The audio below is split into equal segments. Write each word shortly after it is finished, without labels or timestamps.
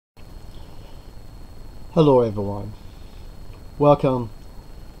Hello everyone, welcome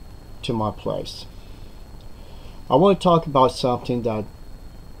to my place. I want to talk about something that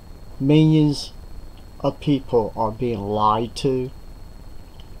millions of people are being lied to,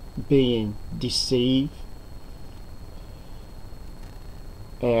 being deceived,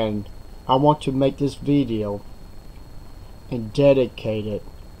 and I want to make this video and dedicate it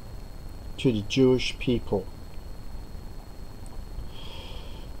to the Jewish people.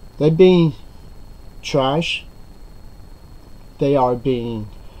 They're being trashed. They are being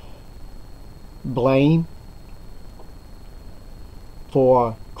blamed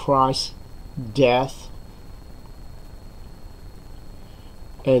for Christ's death,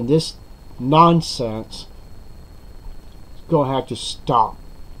 and this nonsense is going to have to stop.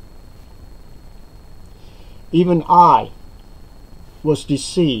 Even I was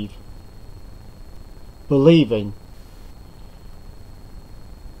deceived, believing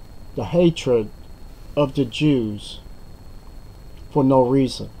the hatred of the Jews for no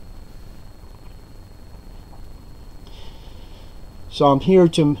reason. So I'm here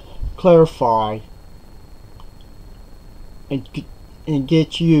to clarify and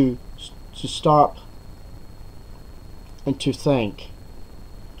get you to stop and to think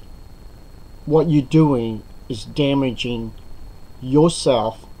what you're doing is damaging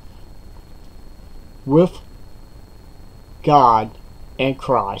yourself with God and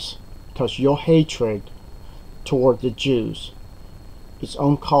Christ, because your hatred toward the Jews is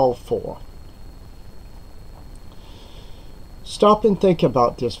uncalled for. Stop and think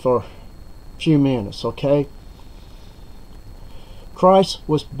about this for a few minutes, okay? Christ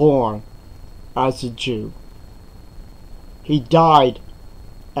was born as a Jew. He died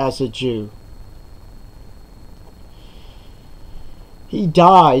as a Jew. He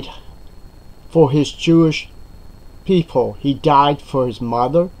died for his Jewish people. He died for his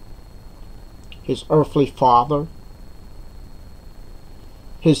mother, his earthly father,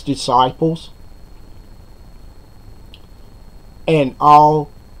 his disciples, and all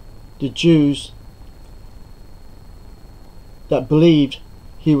the Jews that believed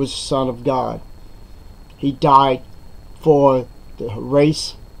he was the Son of God. He died for the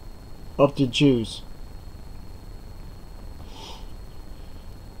race of the Jews.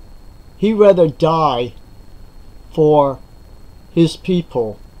 He rather die for his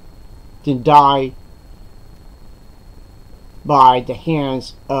people than die by the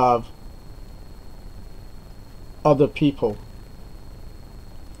hands of other people.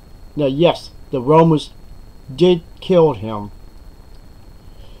 Now yes, the Romans did kill him,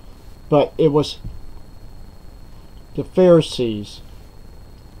 but it was the Pharisees,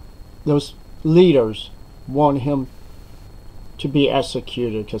 those leaders, wanted him to be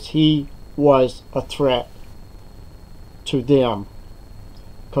executed because he was a threat to them,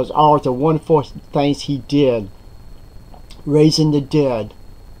 because all the wonderful things he did, raising the dead,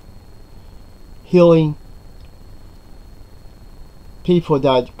 healing people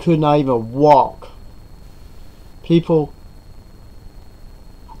that could not even walk, people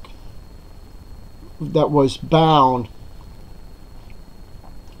that was bound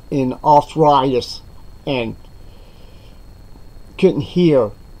in arthritis and couldn't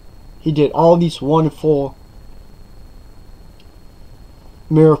hear. He did all these wonderful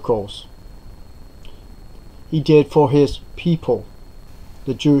miracles he did for his people,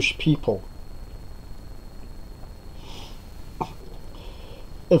 the Jewish people.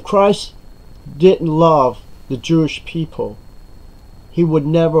 If Christ didn't love the Jewish people, he would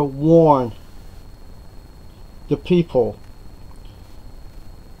never warn the people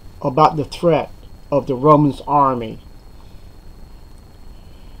about the threat of the Roman army.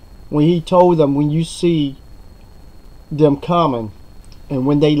 When he told them, when you see them coming and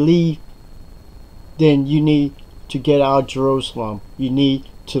when they leave, then you need to get out of Jerusalem. You need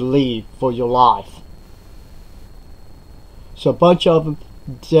to leave for your life. So a bunch of them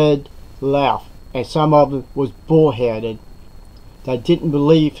did left, and some of them was bullheaded that didn't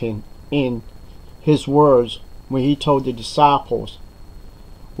believe him in his words when he told the disciples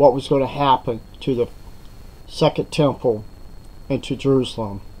what was going to happen to the second temple and to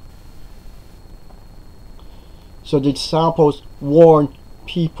Jerusalem. So the disciples warned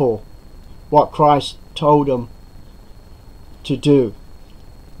people what Christ told them to do.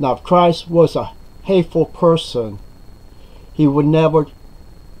 Now if Christ was a hateful person, he would never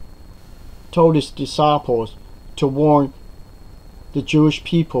told his disciples to warn the Jewish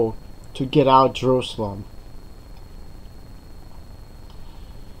people to get out of Jerusalem.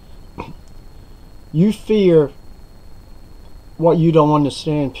 You fear what you don't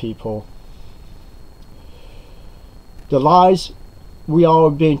understand, people. The lies we all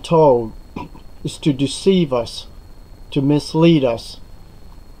are being told is to deceive us, to mislead us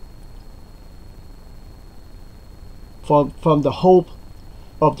from the hope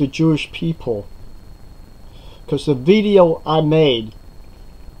of the Jewish people. Because the video I made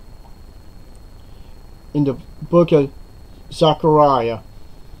in the book of Zechariah,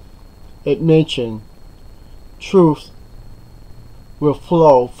 it mentioned truth will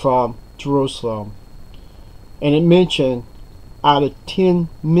flow from Jerusalem. And it mentioned out of 10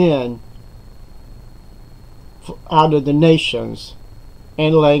 men out of the nations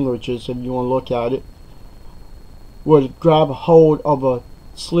and languages, if you want to look at it, would grab a hold of a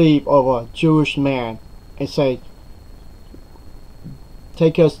sleeve of a Jewish man and say,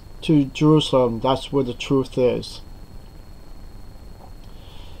 take us to Jerusalem, that's where the truth is.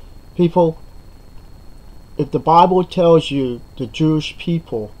 People, if the Bible tells you the Jewish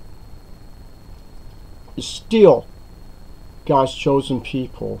people is still God's chosen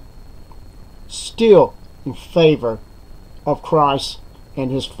people, still in favor of Christ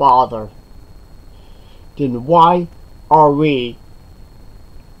and His Father, then why are we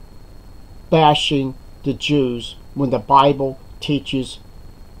bashing the Jews when the Bible teaches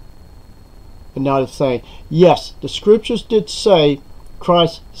another thing? Yes, the scriptures did say,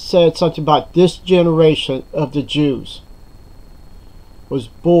 Christ said something about this generation of the Jews was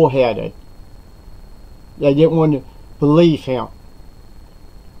bullheaded. They didn't want to believe Him.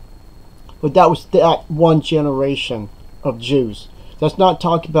 But that was that one generation of Jews. That's not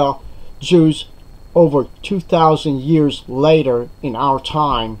talking about Jews over 2,000 years later in our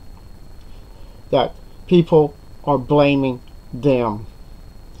time, that people are blaming them.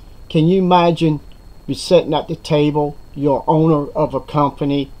 Can you imagine you sitting at the table, you're owner of a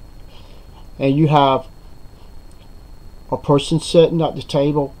company, and you have a person sitting at the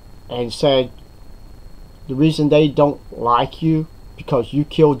table and said the reason they don't like you because you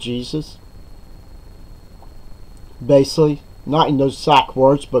killed Jesus? Basically, not in those exact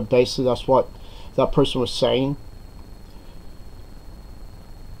words, but basically that's what that person was saying.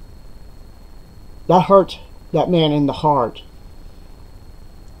 That hurt that man in the heart.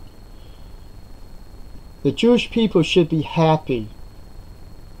 The Jewish people should be happy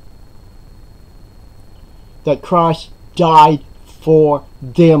that Christ died for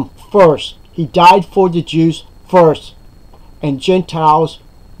them first. He died for the Jews first, and Gentiles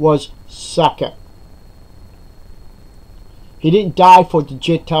was second. He didn't die for the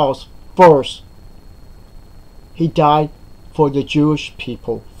Gentiles first. He died for the Jewish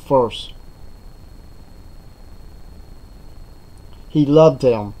people first. He loved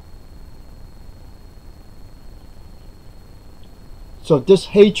them. So this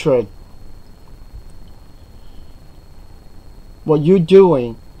hatred, what you're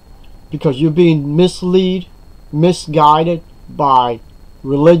doing, because you're being misguided by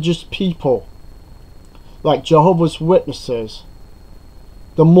religious people like Jehovah's Witnesses,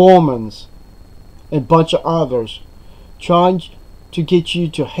 the Mormons, and a bunch of others, trying to get you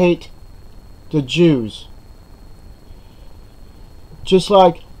to hate the Jews. Just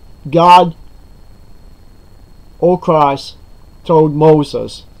like God or Christ told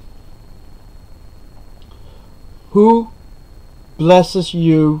Moses, who blesses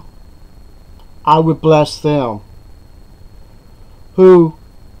you, I will bless them. Who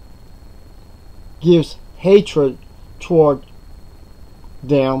gives hatred toward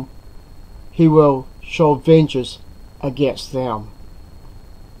them, He will show vengeance against them.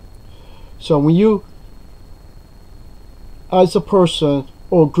 So when you, as a person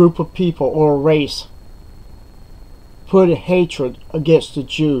or a group of people or a race, put a hatred against the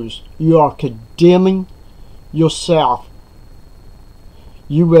Jews, you are condemning yourself.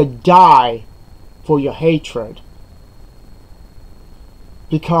 You will die for your hatred,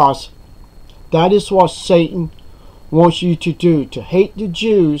 because that is what Satan wants you to do, to hate the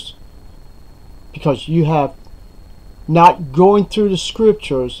Jews, because you have not going through the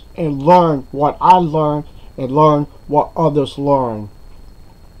scriptures and learn what I learned and learn what others learn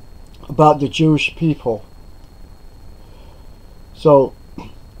about the Jewish people. So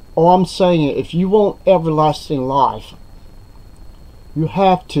all I'm saying is, if you want everlasting life, you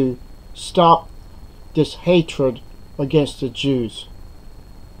have to stop this hatred against the Jews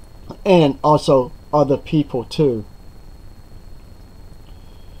and also other people too.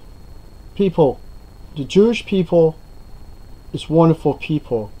 People, the Jewish people is wonderful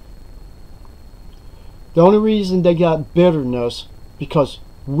people. The only reason they got bitterness because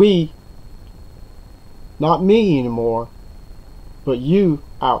we, not me anymore, but you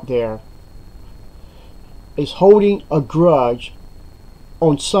out there, is holding a grudge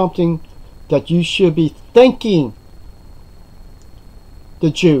on something that you should be thanking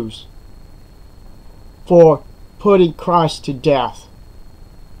the Jews for putting Christ to death.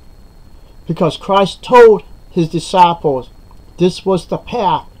 Because Christ told his disciples this was the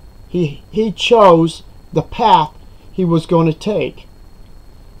path. He chose the path he was going to take.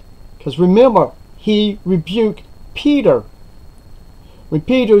 Because remember, he rebuked Peter when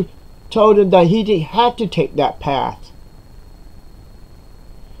Peter told him that he didn't have to take that path.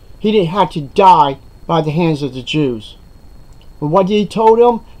 He didn't have to die by the hands of the Jews. And what did he told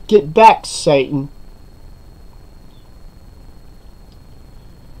him? Get back, Satan.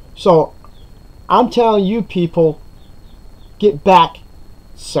 So I'm telling you people, get back,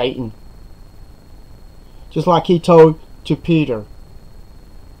 Satan. Just like he told to Peter.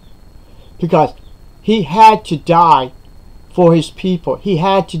 Because he had to die for his people. He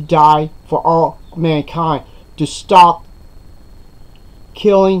had to die for all mankind to stop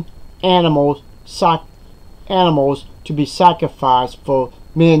killing animals to be sacrificed for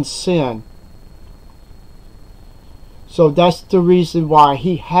men's sin. So that's the reason why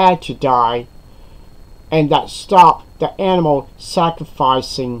he had to die, and that stopped the animal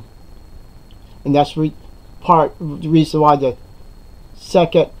sacrificing. And that's the reason why the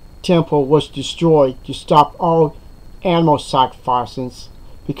second temple was destroyed, to stop all animal sacrifices,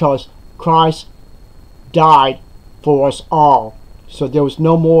 because Christ died for us all. So there was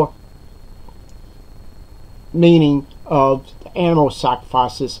no more meaning of the animal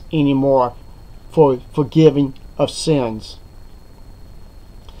sacrifices anymore for forgiving of sins.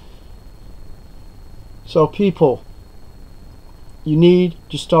 So people, you need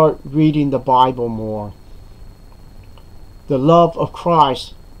to start reading the Bible more. The love of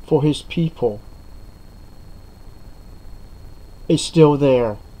Christ for his people is still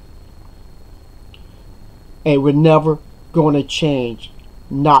there, and we're never going to change.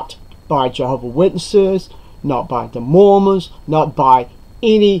 Not by Jehovah's Witnesses, not by the Mormons, not by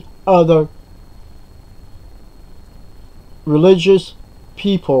any other religious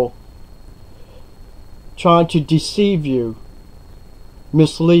people trying to deceive you,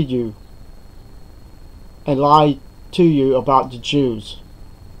 mislead you, and lie to you about the Jews.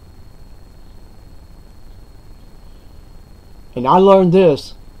 And I learned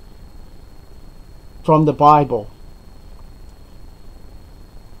this from the Bible.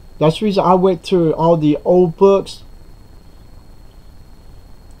 That's the reason I went through all the old books,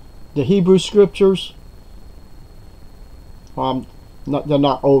 the Hebrew scriptures. They're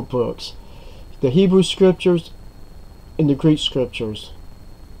not old books. The Hebrew scriptures and the Greek scriptures.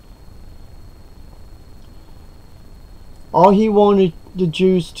 All he wanted the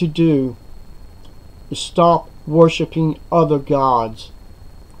Jews to do is stop worshiping other gods.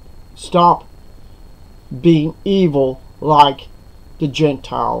 Stop being evil like the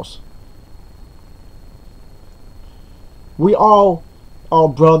Gentiles. We all are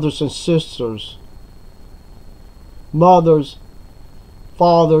brothers and sisters, mothers,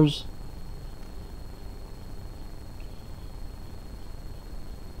 fathers,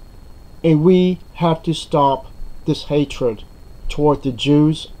 and we have to stop this hatred toward the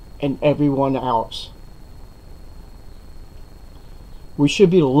Jews and everyone else. We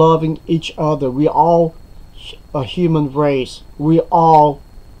should be loving each other. We all a human race. We all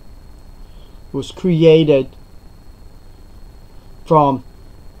was created from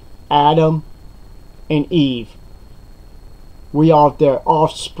Adam and Eve. We are their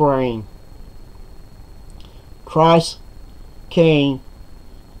offspring. Christ came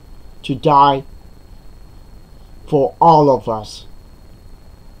to die for all of us.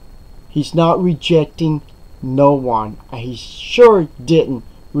 He's not rejecting no one. He sure didn't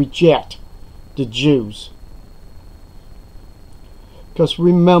reject the Jews. Because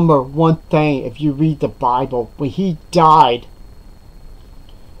remember one thing, if you read the Bible, when he died,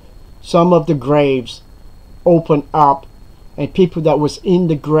 some of the graves opened up, and people that was in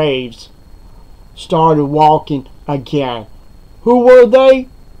the graves started walking again. Who were they?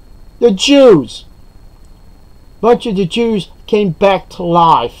 The Jews. A bunch of the Jews came back to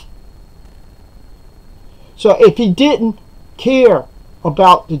life. So if he didn't care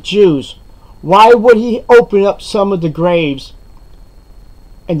about the Jews, why would he open up some of the graves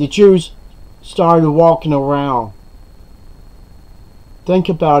and the Jews started walking around? Think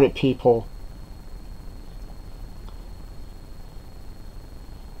about it, people.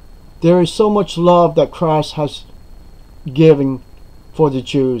 There is so much love that Christ has given for the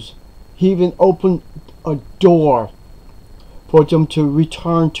Jews. He even opened a door for them to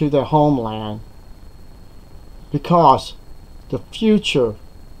return to their homeland, because the future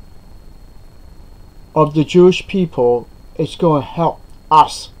of the Jewish people is going to help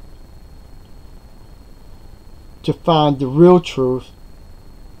us to find the real truth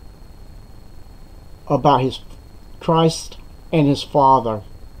about his Christ and his Father.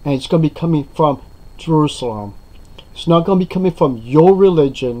 And it's going to be coming from Jerusalem. It's not going to be coming from your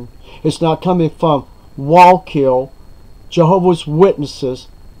religion. It's not coming from Wallkill, Jehovah's Witnesses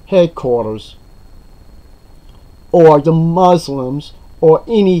headquarters, or the Muslims, or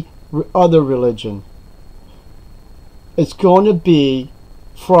any other religion. It's going to be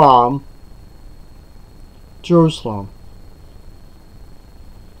from Jerusalem.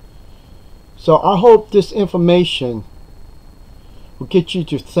 So I hope this information will get you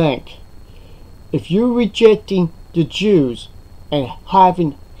to think. If you're rejecting the Jews and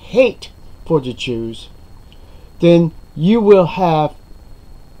having hate for the Jews, then you will have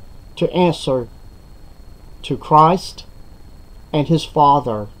to answer to Christ and his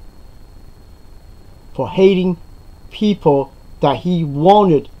Father for hating people that he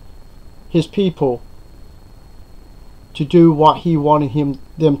wanted his people to do what he wanted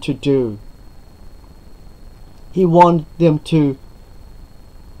them to do. He wanted them to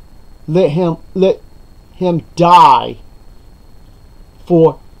let him die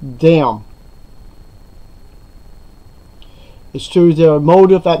for them. It's true their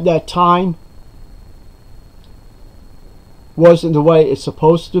motive at that time wasn't the way it's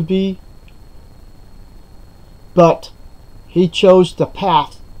supposed to be, but he chose the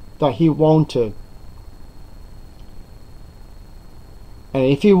path that he wanted. And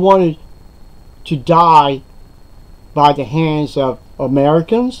if he wanted to die by the hands of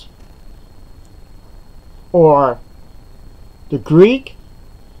Americans or the Greek,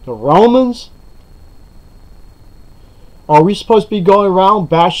 the Romans, are we supposed to be going around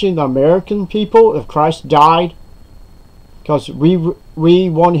bashing the American people if Christ died because we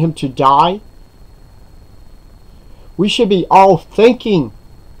wanted him to die? We should be all thanking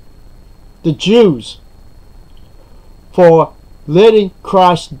the Jews for letting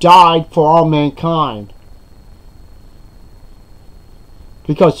Christ die for all mankind,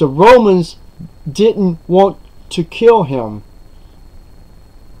 because the Romans didn't want to kill him,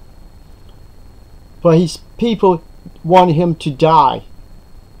 but his people wanted him to die.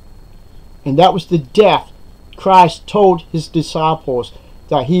 And that was the death Christ told his disciples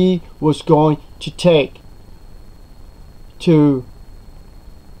that he was going to take for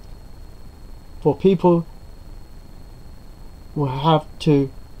people will have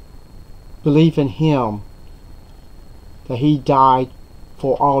to believe in him, that he died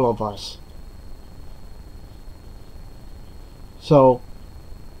for all of us. So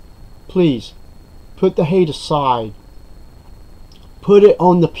please put the hate aside. Put it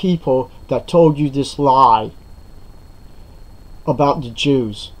on the people that told you this lie about the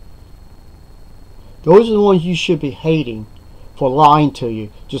Jews. Those are the ones you should be hating for lying to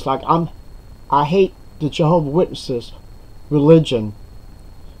you. Just like I hate the Jehovah's Witnesses religion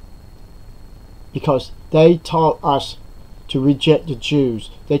because they taught us to reject the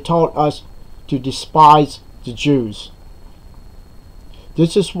Jews. They taught us to despise the Jews.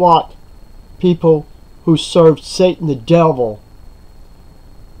 This is what people who serve Satan the devil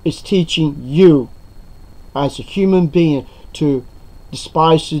is teaching you as a human being, to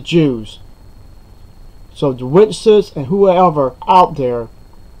despise the Jews. So the witnesses and whoever out there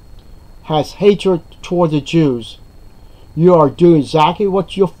has hatred toward the Jews, you are doing exactly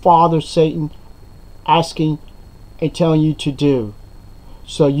what your father Satan asking and telling you to do.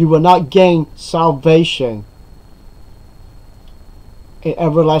 So you will not gain salvation and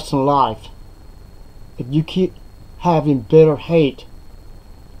everlasting life if you keep having bitter hate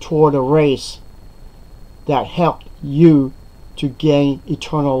toward a race that helped you to gain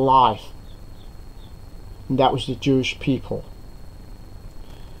eternal life. And that was the Jewish people.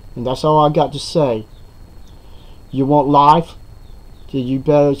 And that's all I got to say. You want life? Then you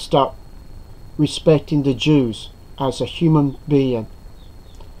better start respecting the Jews as a human being.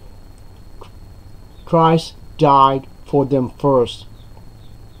 Christ died for them first.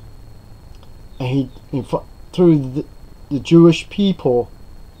 And through the Jewish people.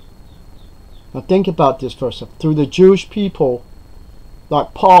 Now think about this for a second. Through the Jewish people,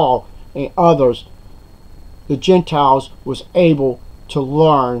 like Paul and others, the Gentiles was able to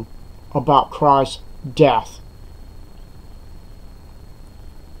learn about Christ's death.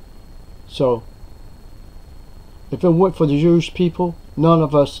 So, if it weren't for the Jewish people, none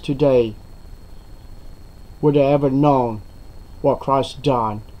of us today would have ever known what Christ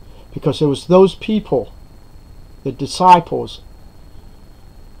done. Because it was those people, the disciples,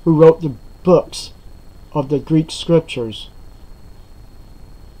 who wrote the books of the Greek scriptures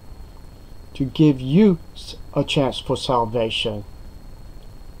to give you a chance for salvation.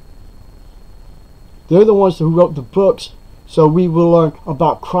 They're the ones who wrote the books so we will learn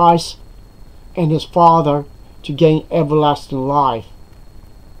about Christ and his Father to gain everlasting life.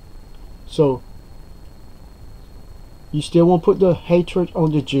 So, you still want to put the hatred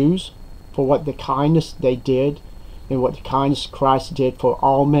on the Jews for what the kindness they did and what the kindness Christ did for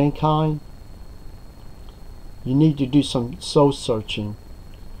all mankind? You need to do some soul searching,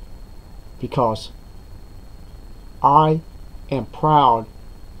 because I am proud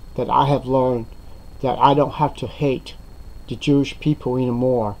that I have learned that I don't have to hate the Jewish people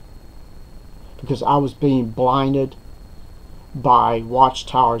anymore, because I was being blinded by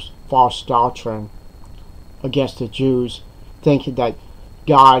Watchtower's false doctrine against the Jews, thinking that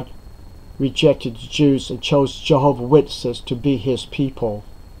God rejected the Jews and chose Jehovah's Witnesses to be his people.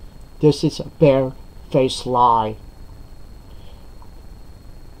 This is a bare-faced lie.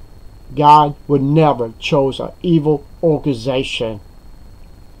 God would never choose an evil organization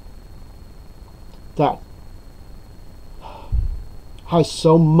that has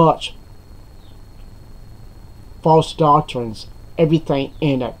so much false doctrines, everything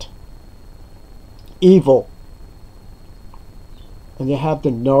in it, evil, and they have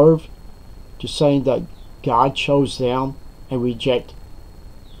the nerve to say that God chose them and reject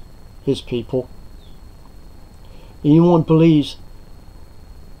his people. Anyone believes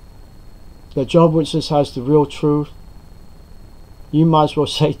that Jehovah's Witnesses has the real truth, you might as well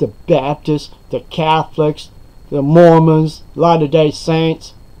say the Baptists, the Catholics, the Mormons, Latter-day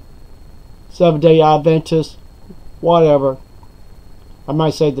Saints, Seventh-day Adventists, whatever. I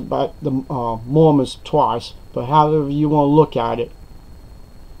might say the Mormons twice, but however you want to look at it,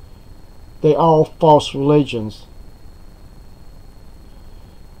 they all false religions.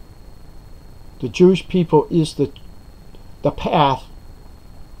 The Jewish people is the path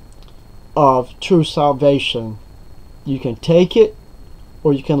of true salvation. You can take it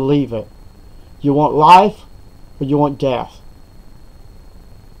or you can leave it. You want life or you want death.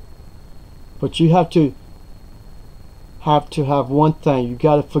 But you have to have one thing. You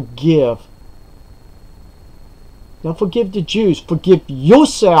got to forgive. Don't forgive the Jews. Forgive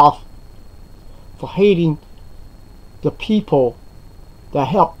yourself for hating the people that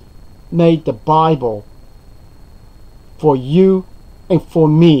helped made the Bible for you and for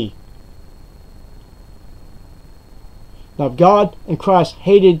me. Now, if God and Christ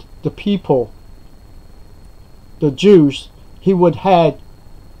hated the people, the Jews, he would have had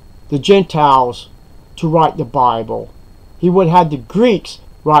the Gentiles to write the Bible. He would have had the Greeks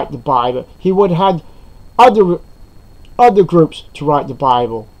write the Bible. He would have had other groups to write the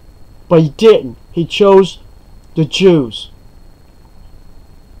Bible. But he didn't. He chose the Jews.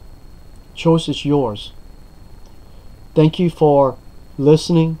 Choice is yours. Thank you for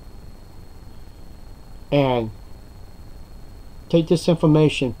listening, and take this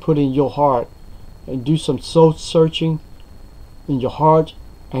information, put it in your heart, and do some soul searching in your heart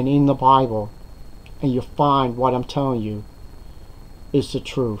and in the Bible, and you'll find what I'm telling you is the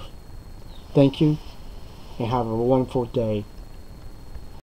truth. Thank you, and have a wonderful day.